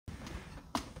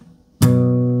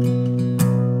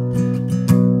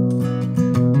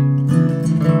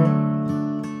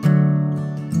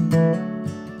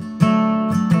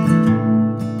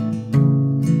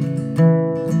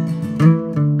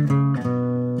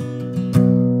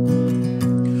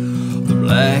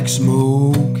black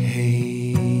smoke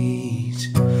haze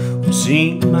was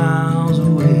seen miles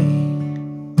away.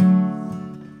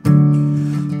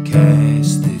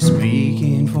 Cast this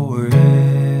beacon for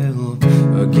help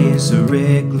against a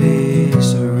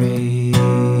reckless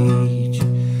rage.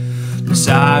 The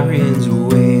sirens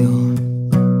wail,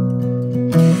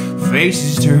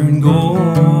 faces turn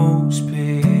ghost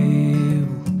pale,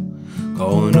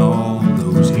 calling all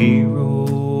those heroes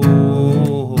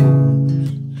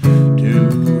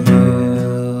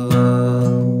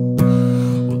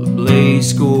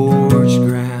scorched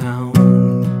ground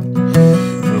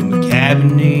from a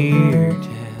cabin near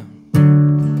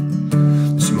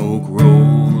town, smoke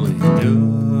rolling up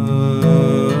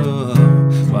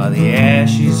while the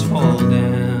ashes fall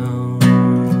down.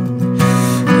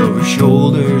 Cover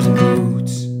shoulders and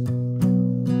boots,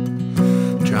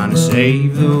 trying to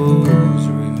save those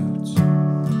roots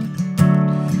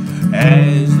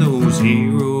as those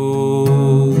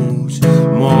heroes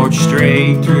march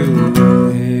straight through.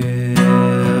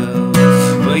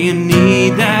 You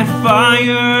need that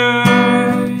fire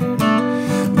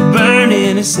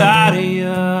burning inside of you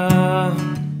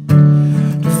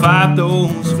to fight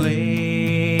those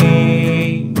flames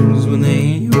when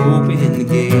they open the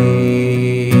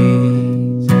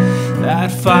gates.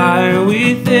 That fire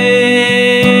within,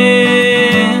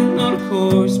 on a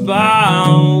course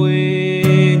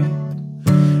byway,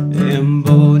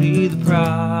 embody the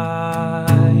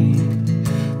pride,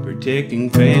 protecting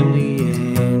family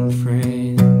and friends.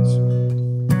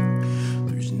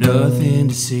 Nothing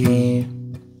to see,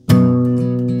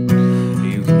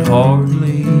 you can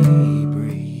hardly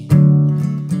breathe,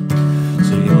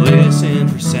 so you listen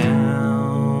for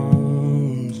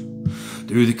sounds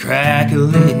through the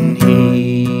crackling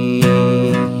heat.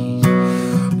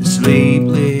 The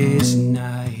sleepless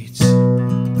nights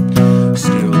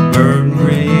still burn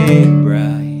red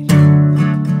bright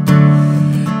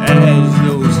as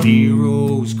those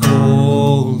heroes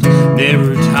cold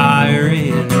never tire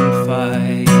in fight.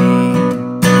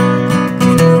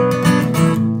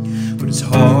 It's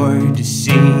hard to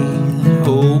see that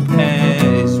hope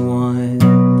has won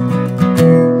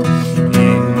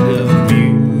in the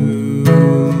view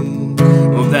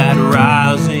of that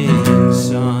rising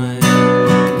sun.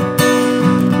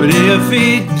 But if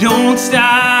it don't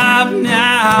stop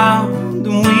now,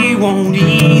 then we won't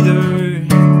either.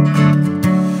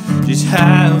 Just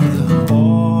have the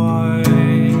heart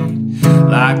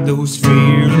like those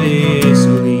fearless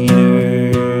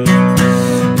leaders.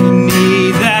 You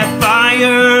need that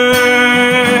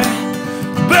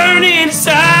burning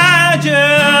inside you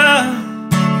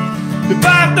to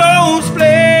fight those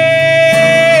flames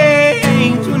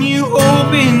when you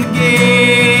open the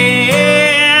gate.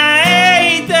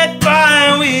 That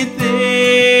fire within,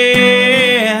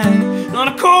 on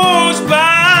a course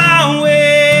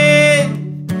byway,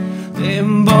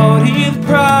 embody the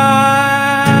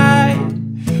pride,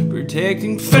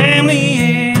 protecting family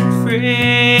and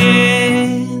friends.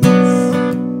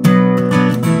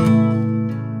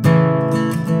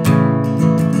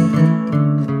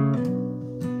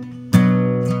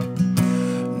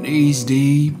 Knees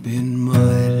deep in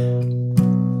mud,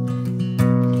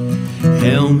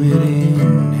 helmet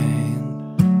in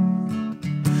hand,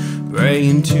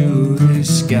 praying to the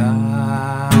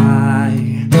sky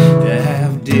to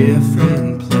have different